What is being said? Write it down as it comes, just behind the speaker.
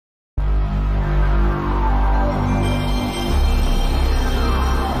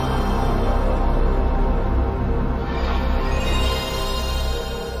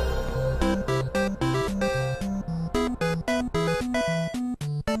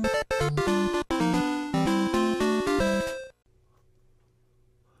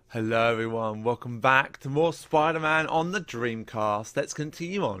Hello everyone, welcome back to more Spider-Man on the Dreamcast. Let's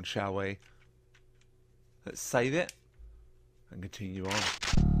continue on, shall we? Let's save it and continue on.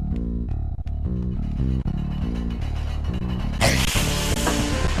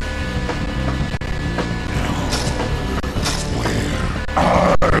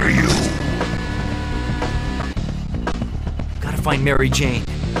 Where are you? Gotta find Mary Jane.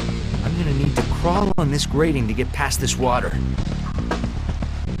 I'm gonna need to crawl on this grating to get past this water.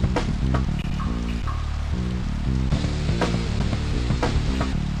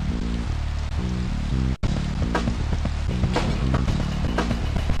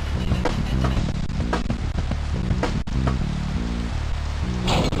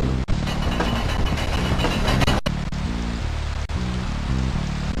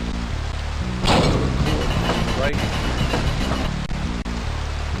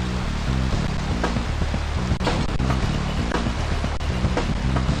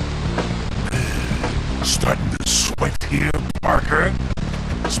 Starting to sweat here, Parker?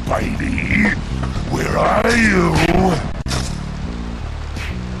 Spidey, where are you?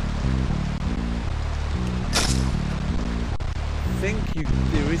 I think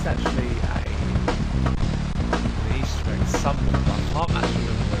there is actually an Easter egg somewhere, but I can't actually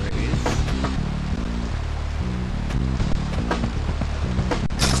remember where it is.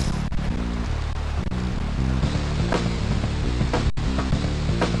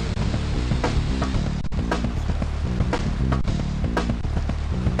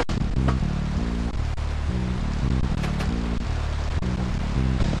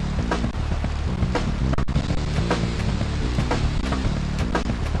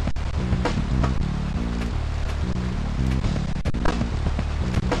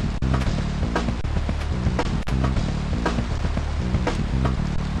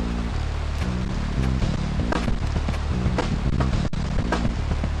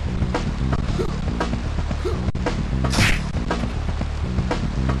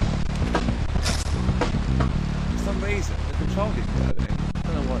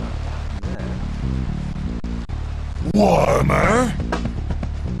 Warmer?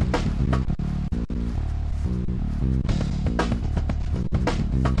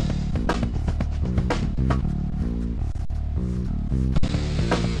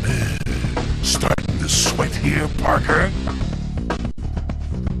 Starting to sweat here, Parker?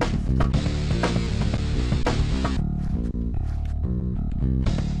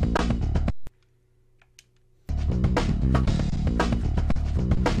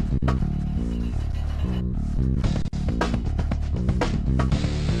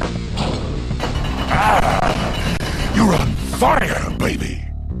 You're on fire, baby!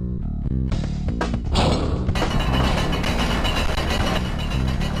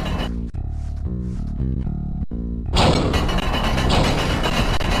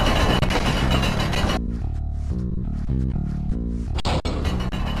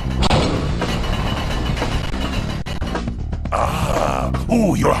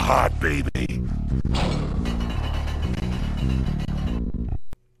 Ooh, you're hot, baby!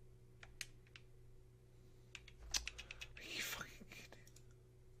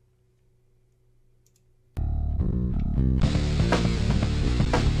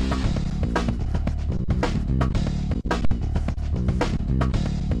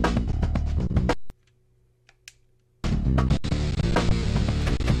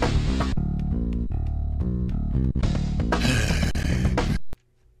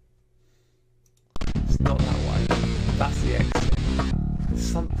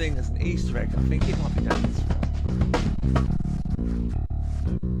 Something as an Easter egg. I think it might be down this one.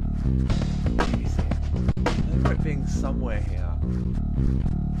 Is it? I remember it being somewhere here.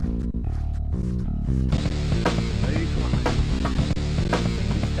 Maybe I think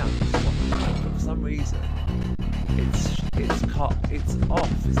it's down this one. But for some reason, it's cut. It's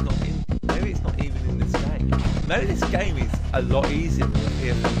off. It's not in. Maybe it's not even in this game. Maybe this game is a lot easier than the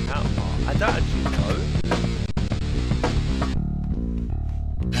PS1 counterpart. I don't actually know.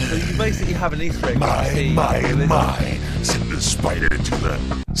 So you basically have an Easter egg. My, send the spider to the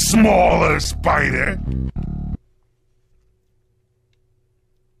smaller spider.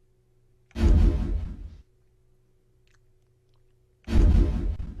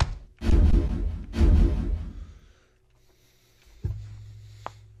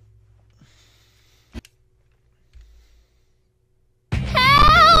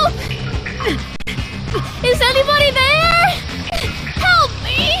 Help! Is anybody there? Help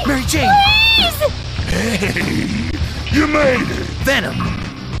me! Mary Jane! Please! Hey, you made it! Venom!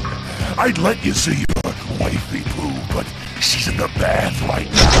 I'd let you see your wifey poo, but she's in the bath right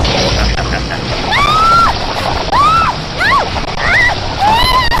now.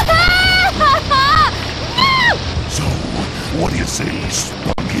 say,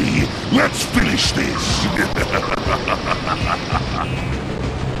 Spunky? Let's finish this!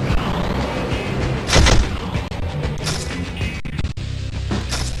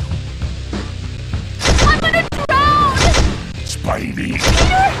 I'm gonna drown! Spidey!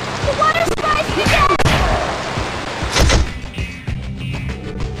 Peter, the water's rising again!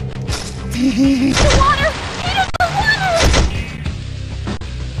 The water! Peter, the water!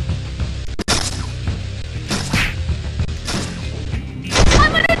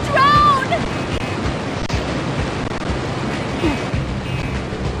 I'm gonna drown!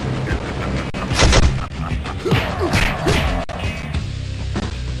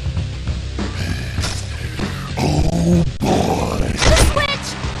 Oh boy! The switch!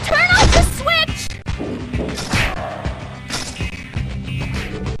 Turn off the switch!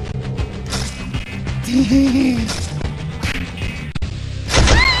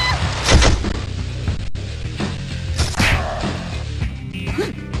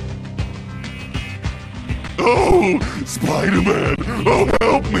 Oh, Spider-Man! Oh,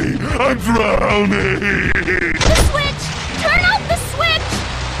 help me! I'm drowning! The switch! Turn off the switch!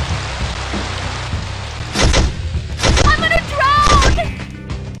 I'm gonna drown!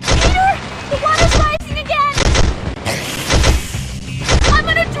 Peter, the water's rising again! I'm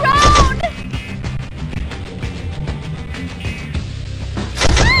gonna drown!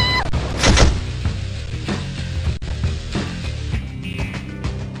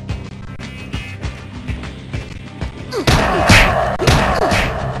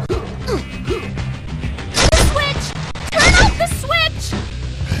 The switch! Turn off the switch!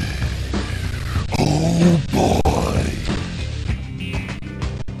 Oh boy!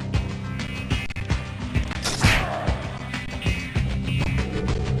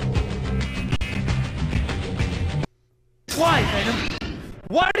 Why, Venom?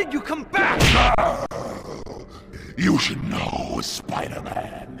 Why did you come back? You should know,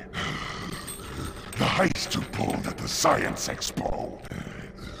 Spider-Man. The heist you pulled at the Science Expo.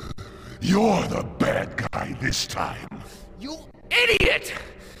 You're the bad guy this time. You idiot!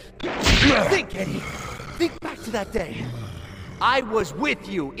 Think, Eddie. Think back to that day. I was with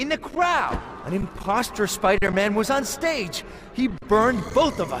you in the crowd. An impostor Spider-Man was on stage. He burned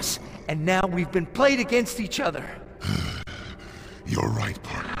both of us, and now we've been played against each other. You're right,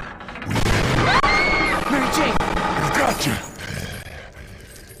 partner. Mary Jane! Gotcha!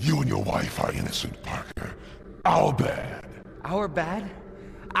 You and your wife are innocent, Parker. Our bad. Our bad?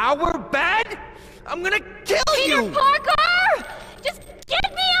 Our bad? I'm gonna kill Peter you! Parker! Just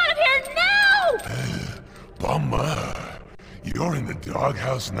get me out of here now! Bummer. You're in the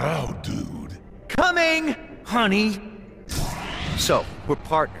doghouse now, dude. Coming, honey. So, we're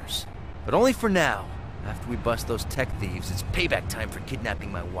partners, but only for now. After we bust those tech thieves, it's payback time for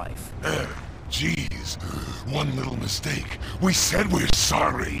kidnapping my wife. Jeez, one little mistake. We said we're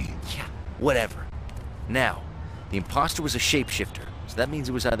sorry. Yeah, whatever. Now, the imposter was a shapeshifter, so that means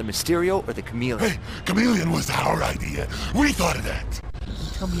it was either Mysterio or the Chameleon. Hey, Chameleon was our idea. We thought of that.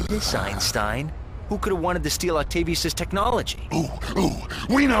 Tell me this, Einstein. Who could have wanted to steal Octavius' technology? Ooh,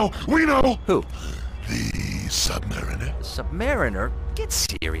 we know! Who? The Submariner. The Submariner? Get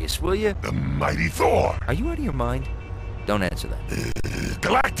serious, will you? The mighty Thor. Are you out of your mind? Don't answer that.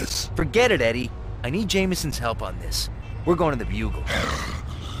 Galactus. Forget it, Eddie. I need Jameson's help on this. We're going to the Bugle.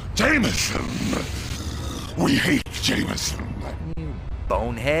 Jameson. We hate Jameson. You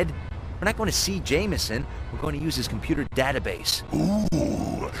bonehead. We're not going to see Jameson. We're going to use his computer database. Ooh,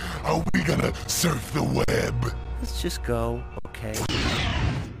 are we gonna surf the web? Let's just go, okay?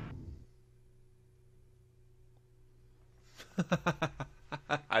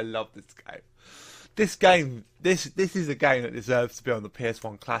 I love this game. This game, this is a game that deserves to be on the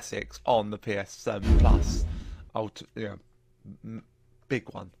PS1 Classics, on the PS Plus. Big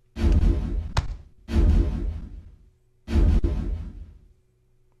one.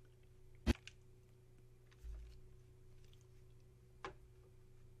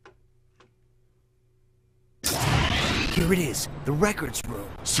 Here it is, the records room.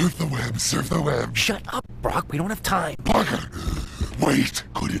 Surf the web, surf the web. Shut up, Brock. We don't have time. Parker, wait,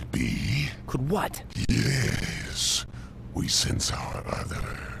 could it be? Could what? Yes, we sense our other.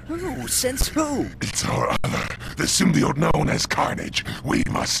 Who? Since who? It's our other, the symbiote known as Carnage. We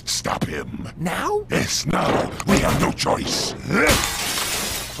must stop him. Now? Yes, now. We have no choice.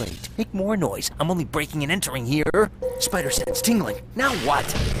 Wait, make more noise. I'm only breaking and entering here. Spider sense tingling. Now what?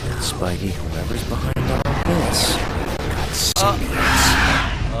 Spidey, whoever's behind all this. Got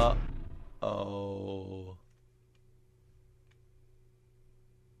symbiotes. Oh.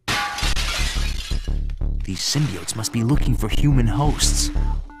 These symbiotes must be looking for human hosts.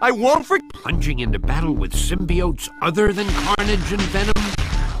 I won't forget. Plunging into battle with symbiotes other than Carnage and Venom?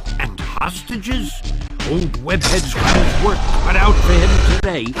 And hostages? Old Webhead's got his work cut out for him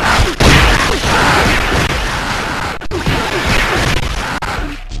today.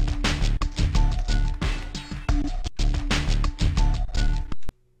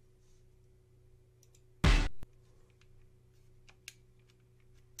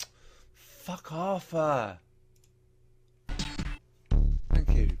 Fuck off. Thank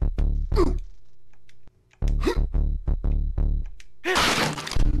you.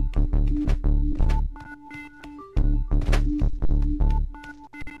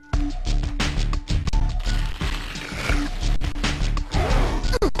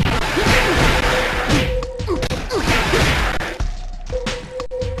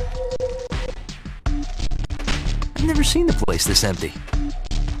 I've never seen the place this empty.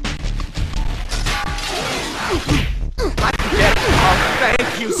 Oh,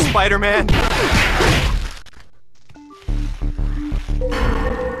 thank you, Spider-Man!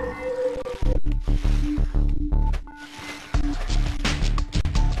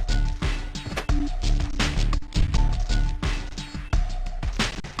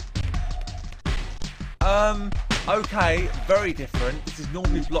 Okay, very different. This is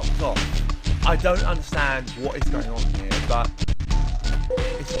normally blocked off. I don't understand what is going on here, but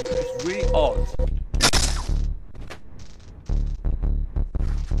it's really odd.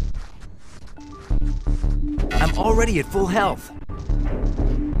 I'm already at full health.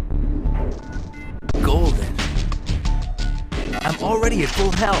 Golden. I'm already at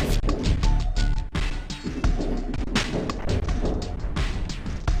full health.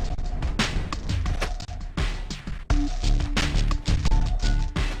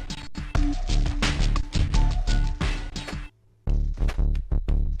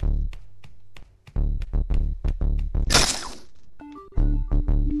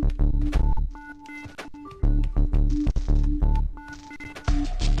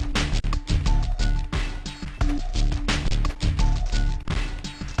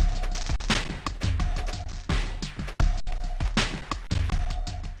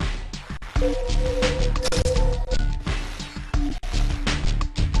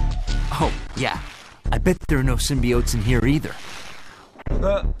 Oh, yeah. I bet there are no symbiotes in here either.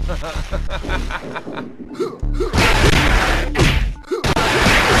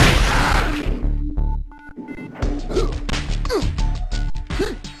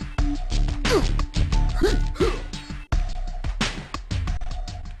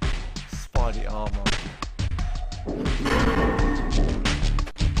 Spidey armor.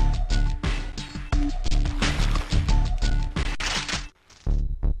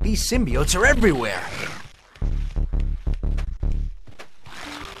 These symbiotes are everywhere.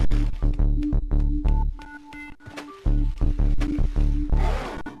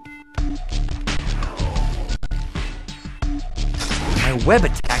 My web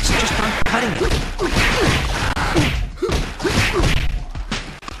attacks just aren't cutting it.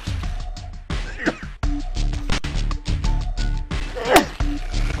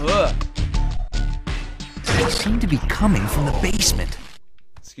 They seem to be coming from the basement.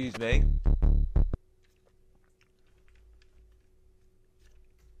 Excuse me.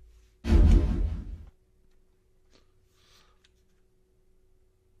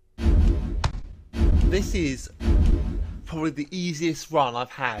 This is probably the easiest run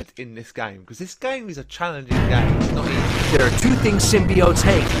I've had in this game, because this game is a challenging game. It's not easy. There are two things symbiotes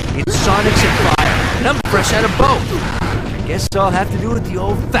hate. It's sonics and fire. And I'm fresh out of both. I guess I'll have to do it the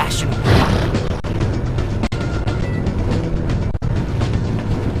old-fashioned way.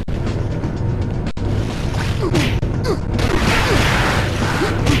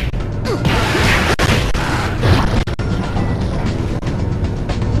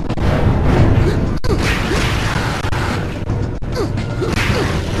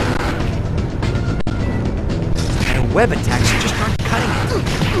 Web attacks just aren't cutting it.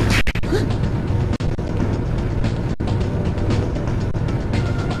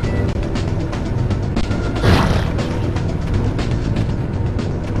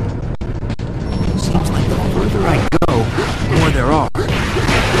 Seems like the further I go, the more there are.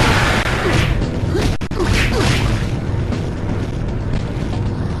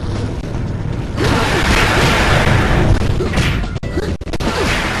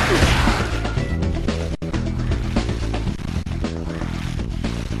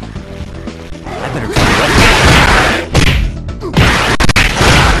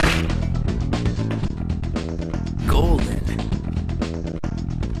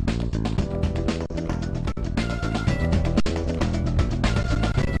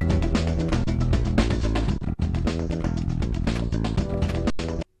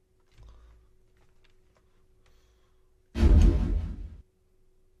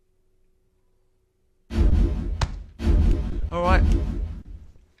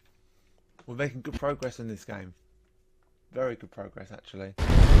 We're making good progress in this game. Very good progress, actually.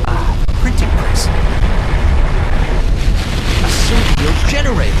 Printing press. A symbiote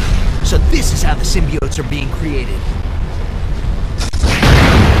generator. So this is how the symbiotes are being created.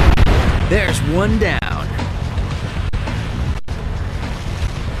 There's one down.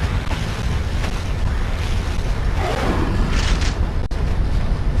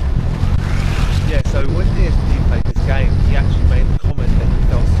 Yeah, so when DSP played this game, he actually made a comment that he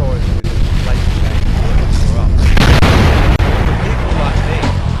felt sorry for the late game for up. For people like me,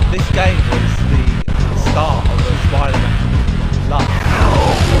 this game was the start of the Spider-Man love.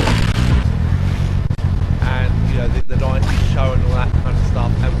 And, you know, the 90s show and all that kind of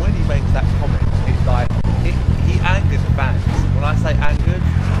stuff. And when he makes that comment, it's like, he angered the fans. When I say angered,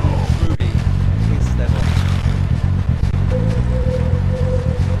 he truly pissed them off.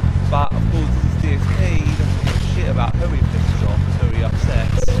 But, of course, this is DSP, he doesn't give a shit about who he pisses off and who he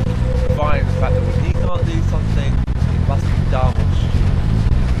upsets. Providing the fact that when he can't do something, it must be dumb or stupid.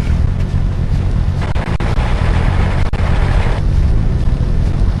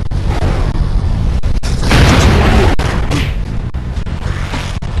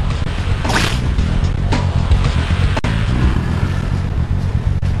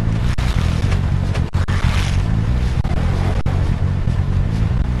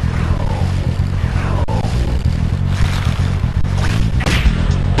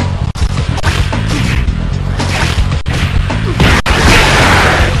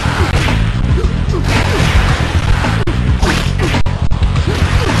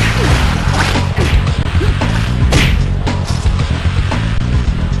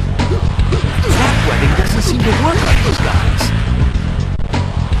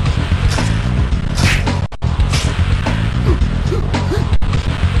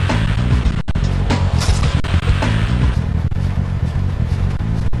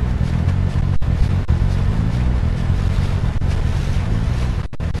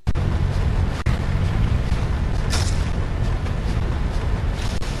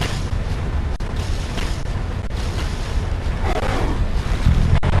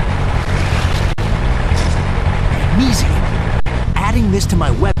 This to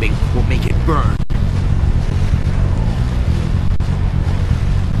my webbing will make it burn.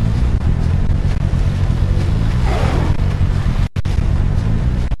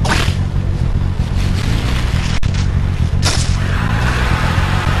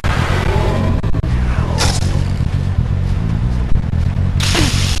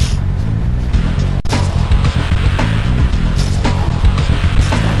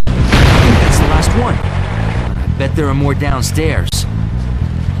 That's the last one. I bet there are more downstairs.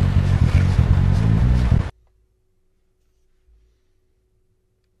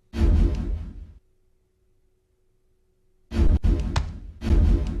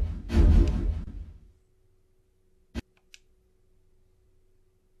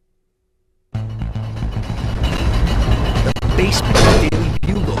 Basement of Daily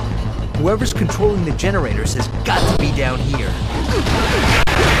Bugle. Whoever's controlling the generators has got to be down here.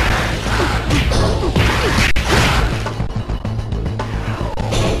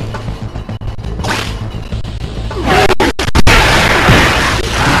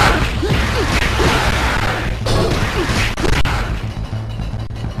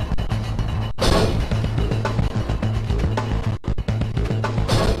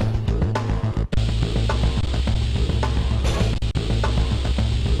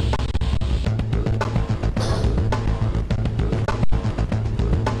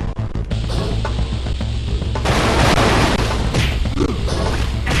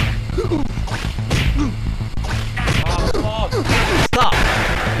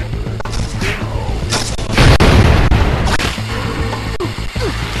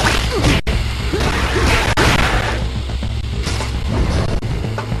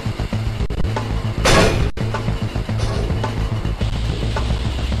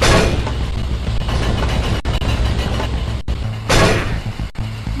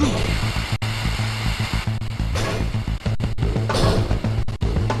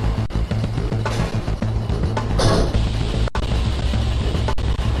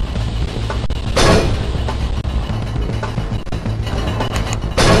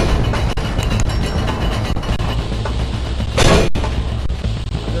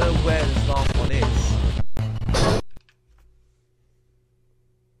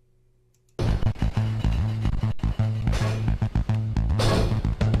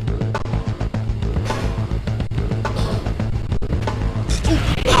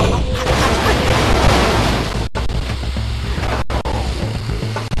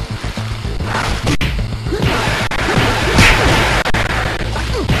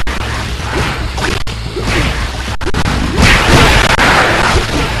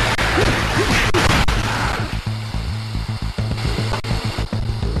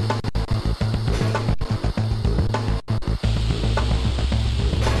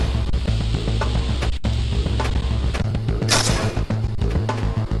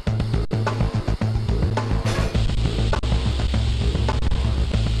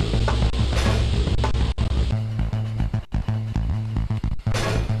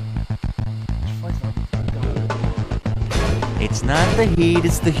 It's not the heat,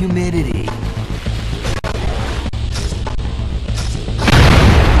 it's the humidity.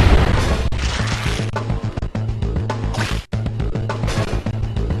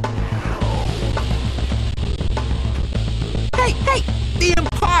 Hey! The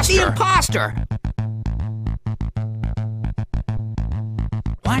impostor! The impostor!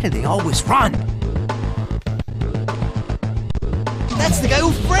 Why do they always run? That's the guy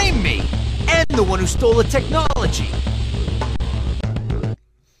who framed me! And the one who stole the technology!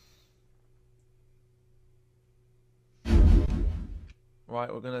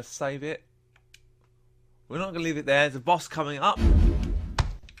 Right, we're gonna save it. We're not gonna leave it there. There's a boss coming up.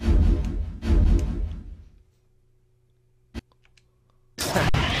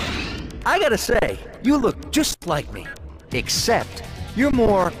 I gotta say, you look just like me. Except, you're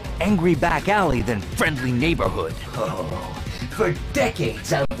more angry back alley than friendly neighborhood. Oh, for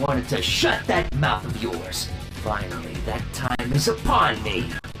decades I've wanted to shut that mouth of yours. Finally, that time is upon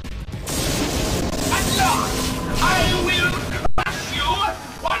me. At last, I will crush you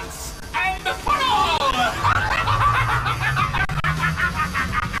once and for all!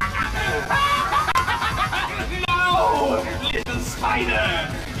 No, little spider,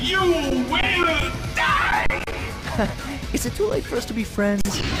 you will die! Is it too late for us to be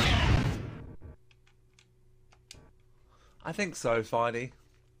friends? I think so, Finey.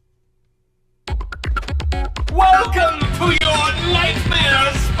 Welcome to your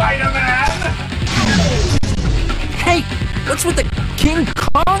nightmare, Spider-Man! Hey, what's with the King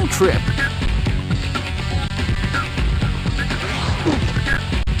Kong trip?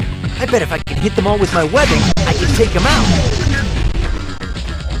 I bet if I can hit them all with my webbing, I can take them out.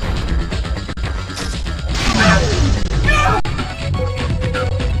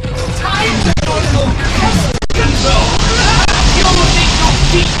 Time to go to control! You think you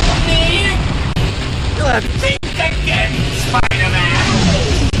beat me? You'll have to Think again, Spider-Man!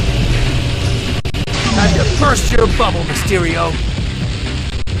 time to burst your bubble, Mysterio.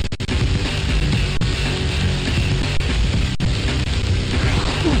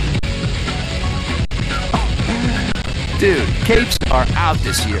 Dude, capes are out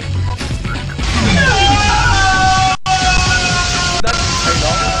this year.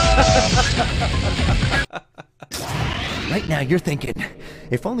 Right now you're thinking,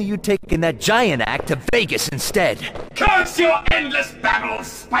 if only you'd taken that giant act to Vegas instead. Curse your endless babble,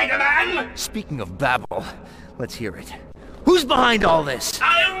 Spider-Man! Speaking of babble, let's hear it. Who's behind all this?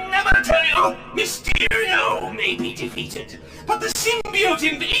 I'll never tell you! Mysterio may be defeated, but the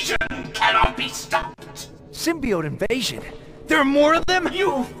symbiote invasion cannot be stopped! Symbiote invasion? There are more of them?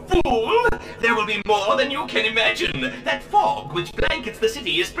 You fool! There will be more than you can imagine! That fog which blankets the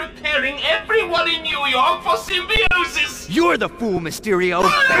city is preparing everyone in New York for symbiosis! You're the fool, Mysterio.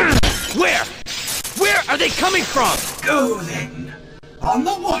 Where? Where are they coming from? Go then! On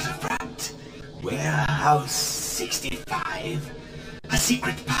the waterfront! Warehouse 65. A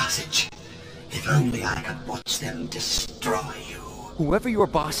secret passage. If only I could watch them destroy you. Whoever your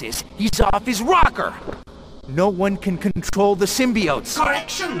boss is, he's off his rocker. No one can control the symbiotes.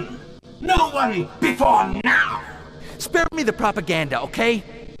 Correction! No one before now! Spare me the propaganda, okay?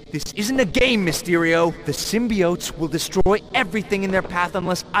 This isn't a game, Mysterio. The symbiotes will destroy everything in their path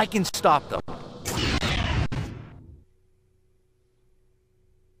unless I can stop them.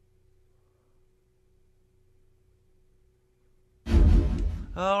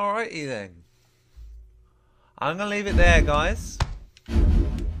 Alrighty then. I'm gonna leave it there, guys.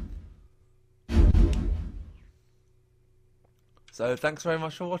 So thanks very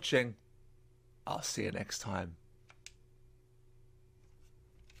much for watching. I'll see you next time.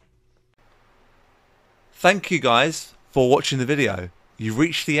 Thank you guys for watching the video. You've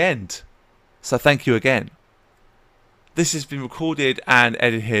reached the end. So thank you again. This has been recorded and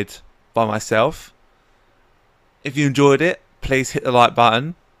edited by myself. If you enjoyed it, please hit the like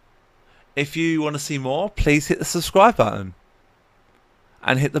button. If you want to see more, please hit the subscribe button.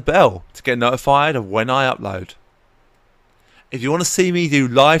 And hit the bell to get notified of when I upload. If you want to see me do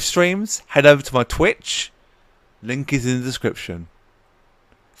live streams, head over to my Twitch. Link is in the description.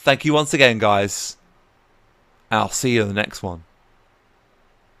 Thank you once again, guys. And I'll see you in the next one.